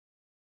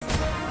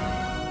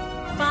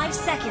5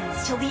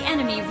 seconds till the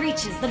enemy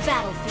reaches the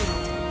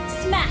battlefield.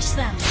 Smash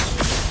them!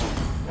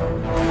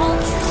 All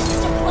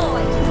troops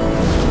deployed!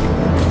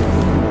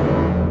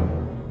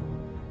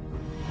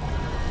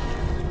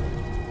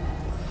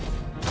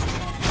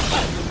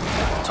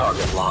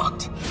 Target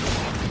locked.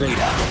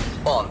 Beta,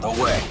 on the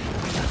way.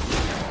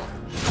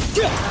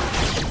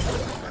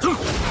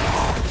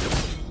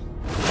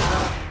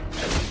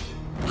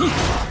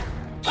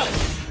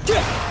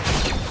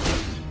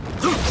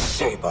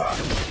 Saber.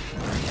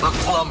 A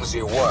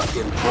clumsy work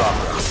in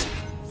progress.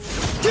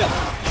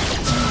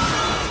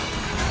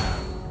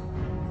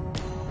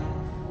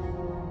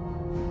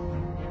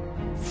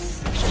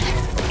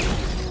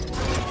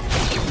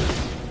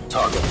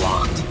 Target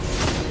locked.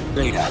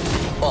 Beta,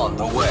 on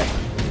the way.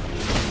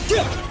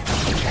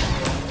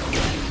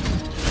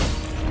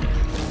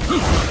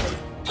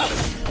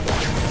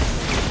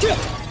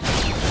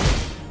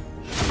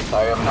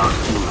 I am not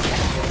human,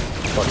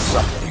 but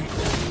something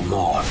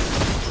more.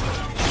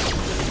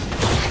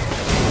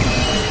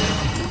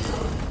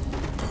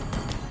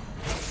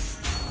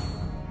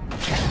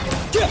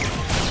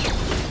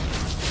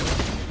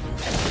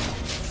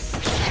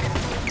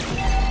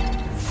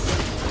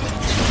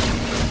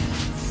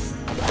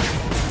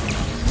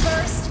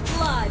 First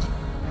blood.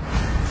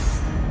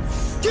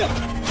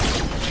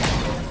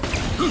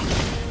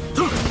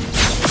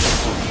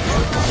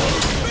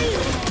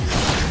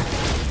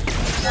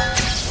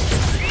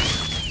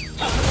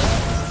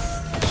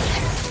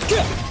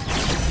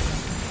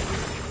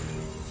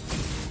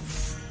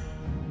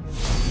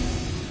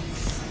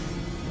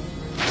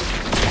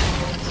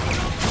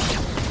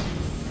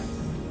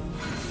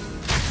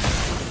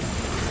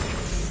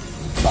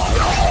 By a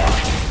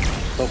heart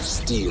of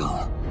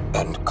steel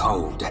and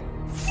code.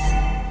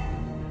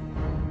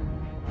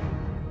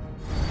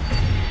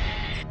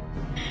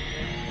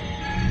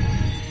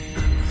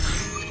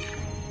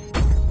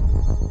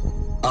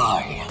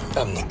 I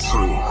am the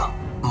true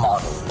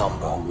model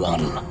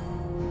 #1.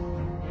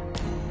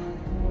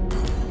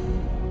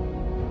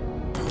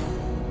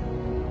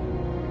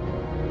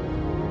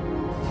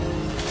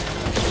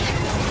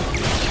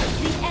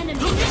 The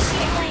enemy is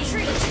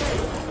retreat.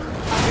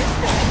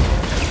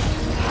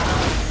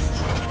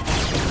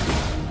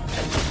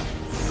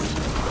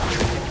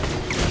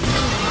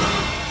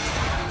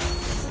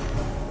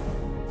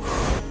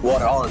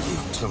 What are you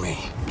to me,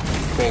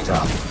 Beta?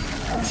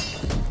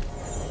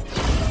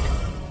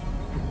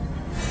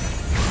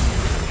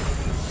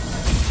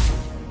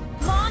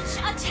 Launch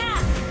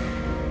attack!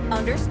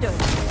 Understood.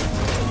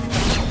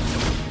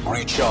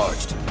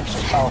 Recharged.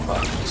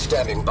 Alpha,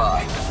 standing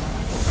by.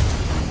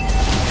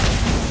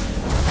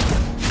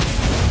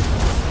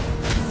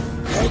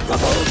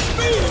 Capable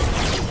speed!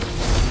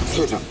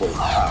 Pitiful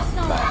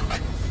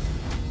half-back.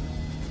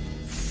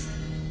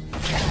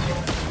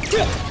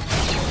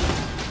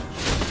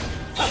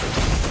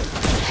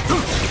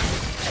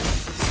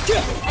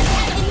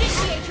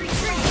 Initiate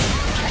retreat!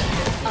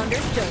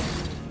 Understood.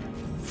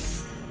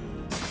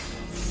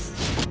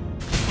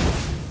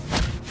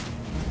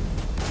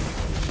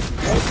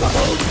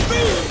 Capable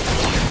speed!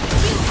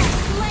 You have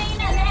slain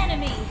an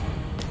enemy!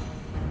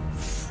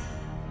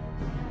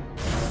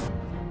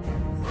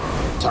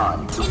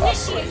 Time to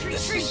Initiate upgrade the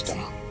retreat. system.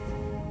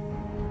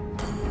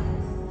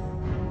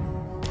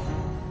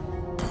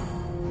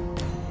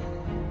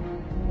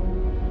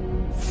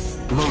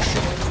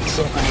 Motion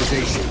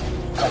synchronization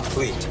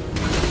complete.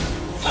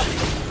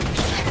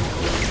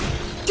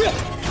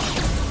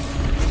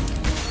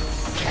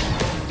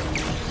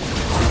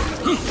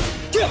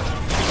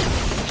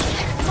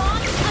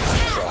 Launch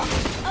attack!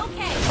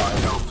 Okay. Find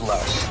no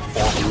flesh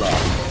or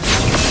blood.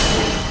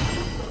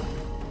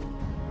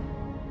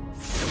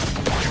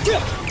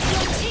 Your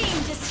team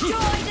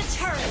destroyed a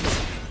turret!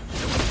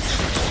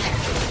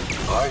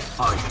 I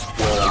fight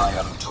where I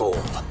am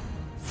told.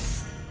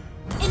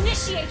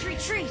 Initiate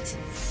retreat!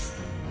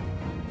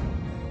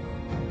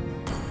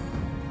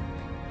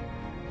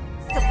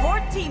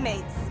 Support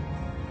teammates!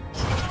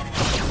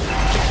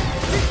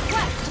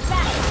 Request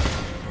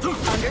battle!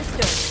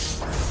 Understood.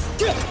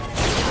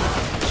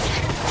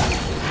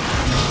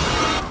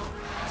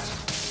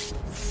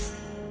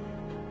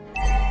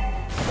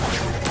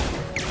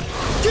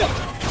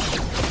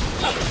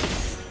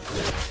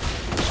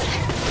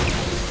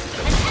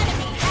 An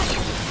enemy has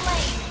been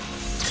slain!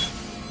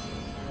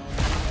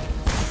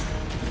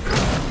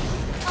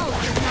 Oh,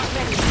 he's not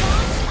ready.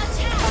 Launch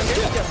attack!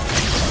 Understood.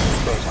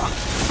 Beta,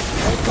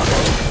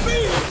 capable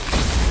speed!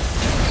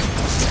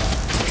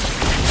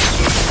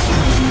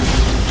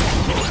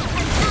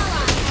 An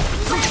ally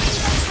has slain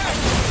the turret!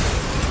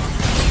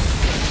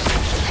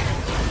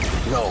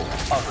 No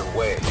other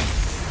way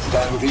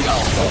than the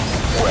Alpha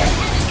way.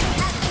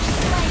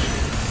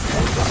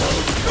 Capable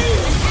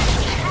speed!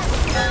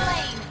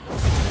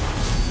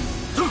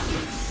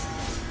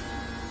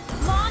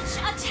 Launch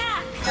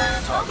attack!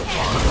 Target Okay.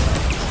 locked.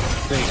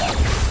 Beta,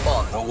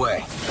 on the way.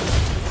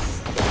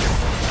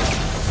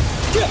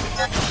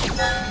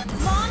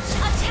 Launch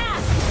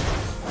attack!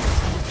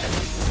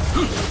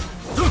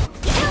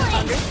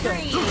 Killing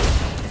spree!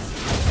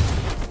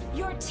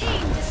 Your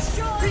team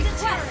destroyed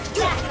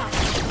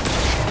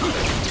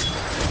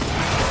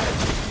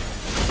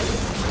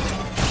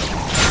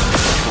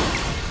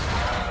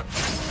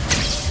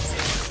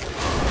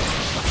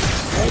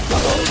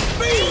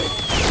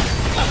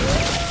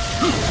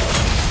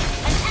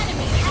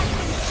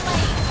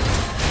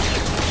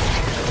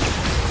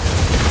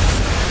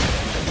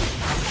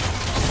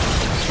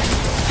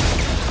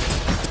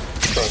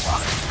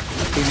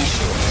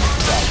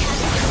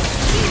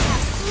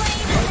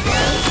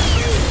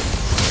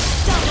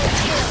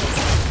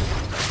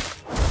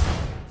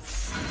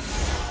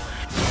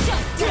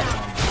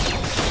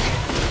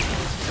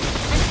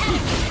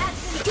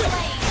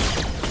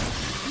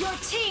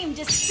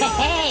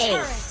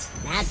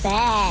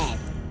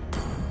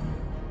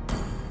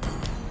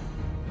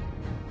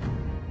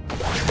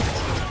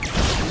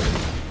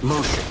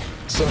Motion.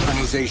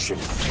 Synchronization.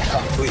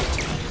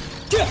 Complete.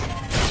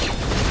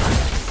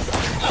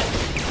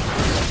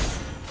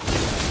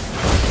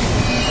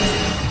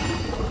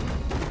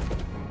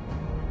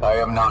 I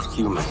am not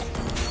human,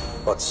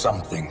 but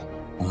something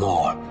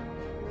more.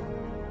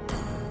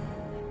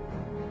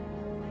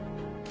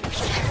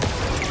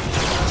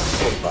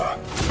 Saber.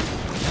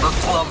 A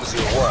clumsy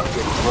work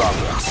in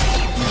progress.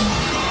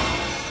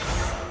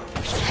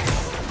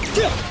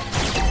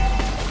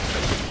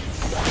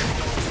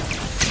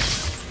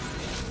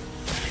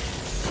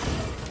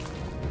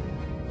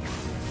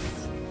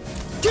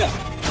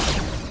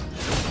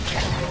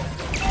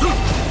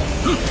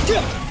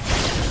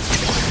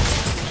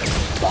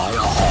 By a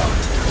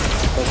heart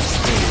of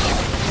steel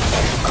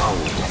and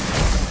gold.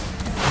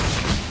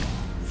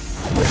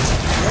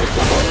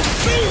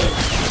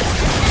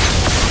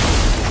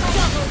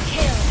 Double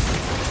kill.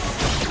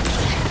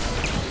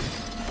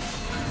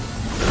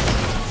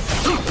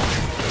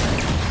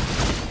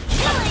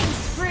 Killing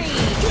spree.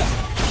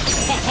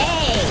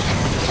 Hey,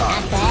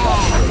 not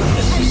bad.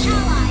 An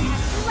ally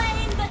has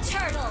slain the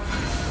turtle.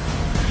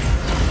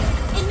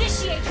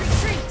 Initiate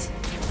retreat.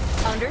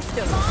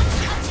 Understood. Launch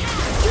attack.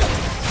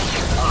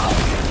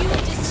 You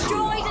have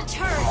destroyed a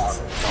turret.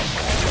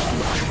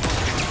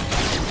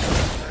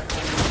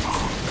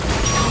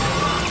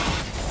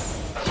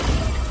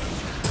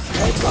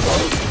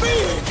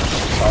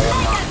 I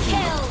am not Mega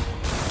human, kill.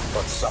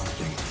 but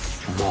something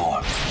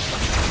more.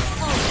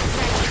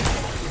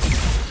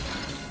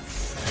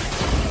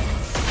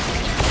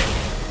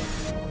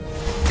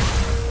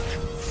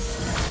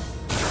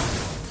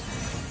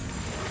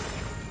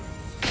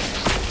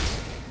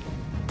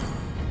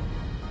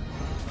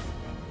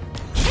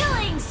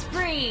 Killing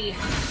spree.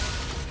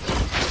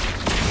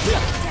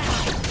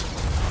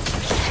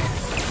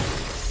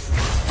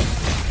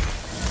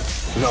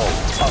 No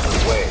other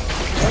way.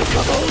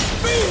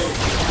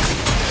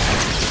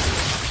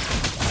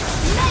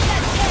 Mega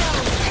kill.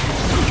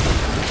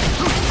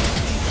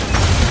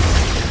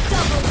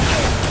 Double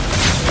kill.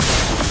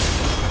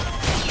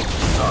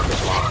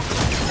 Target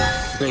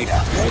locked. Beta.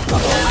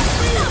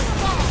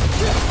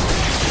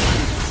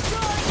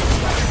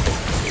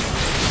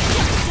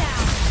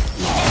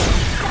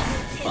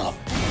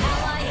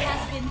 Ally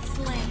has been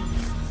slain.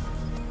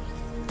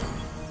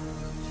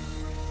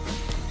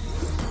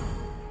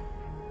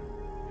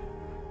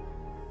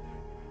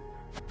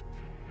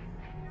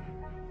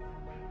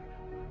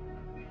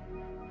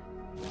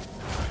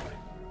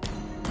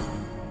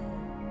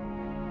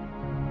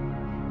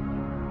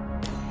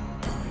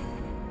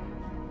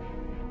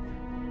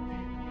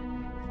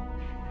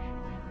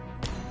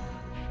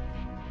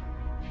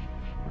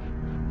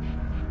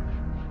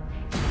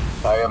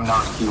 I am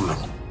not human,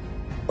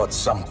 but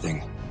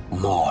something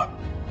more.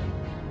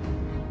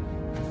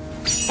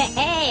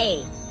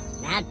 Hey,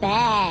 not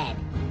bad.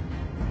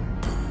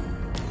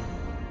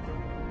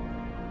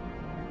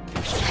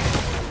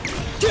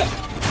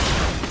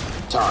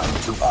 Time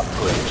to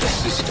upgrade the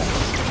system.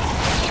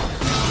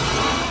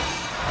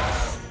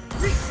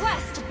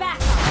 Request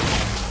backup.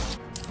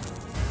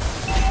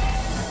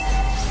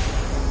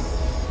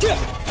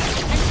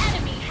 An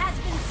enemy has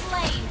been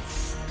slain.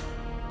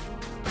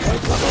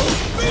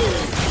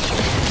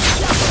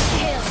 Double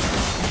kill.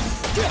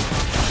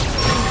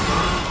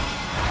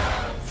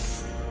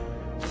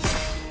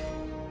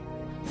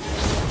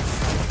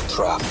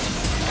 Trapped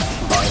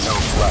by no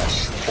flesh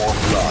or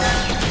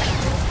blood.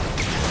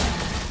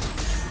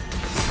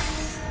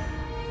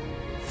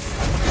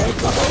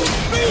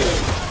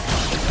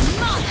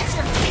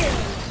 Monster kill.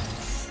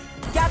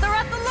 Gather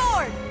at the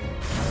Lord.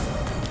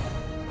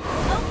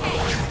 Okay.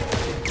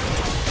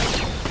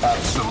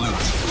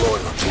 Absolute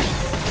loyalty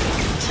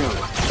to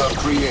the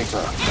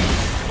Creator.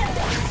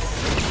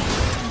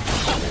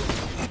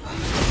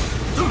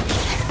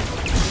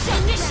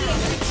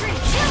 Initiate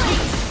retreat.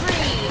 Killing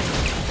spree.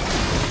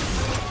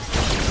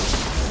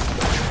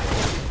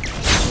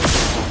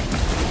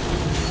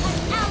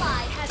 An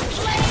ally has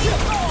slain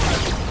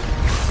Lord.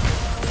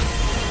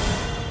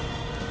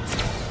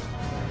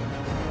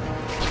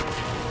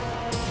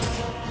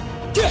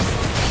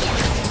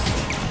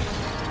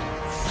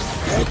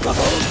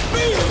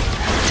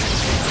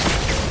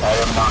 I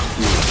am not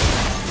human,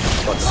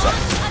 but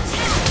something.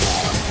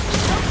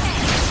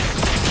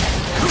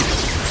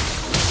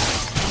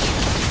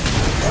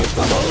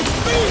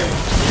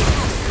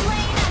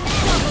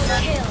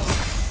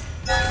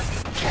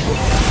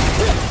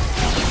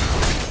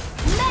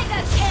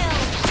 Mega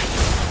kill!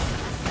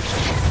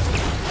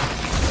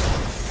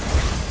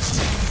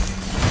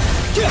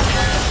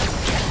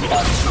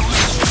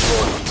 Absolute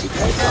loyalty.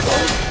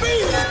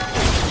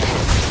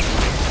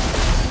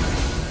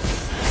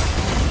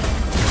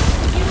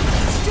 You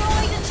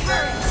destroyed a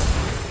turret!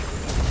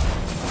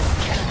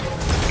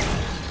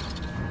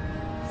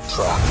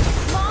 Trapped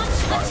Launch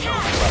by no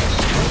attack!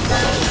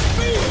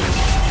 flesh.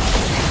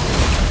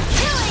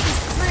 Killing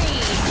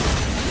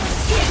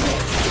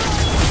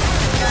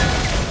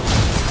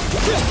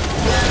spree!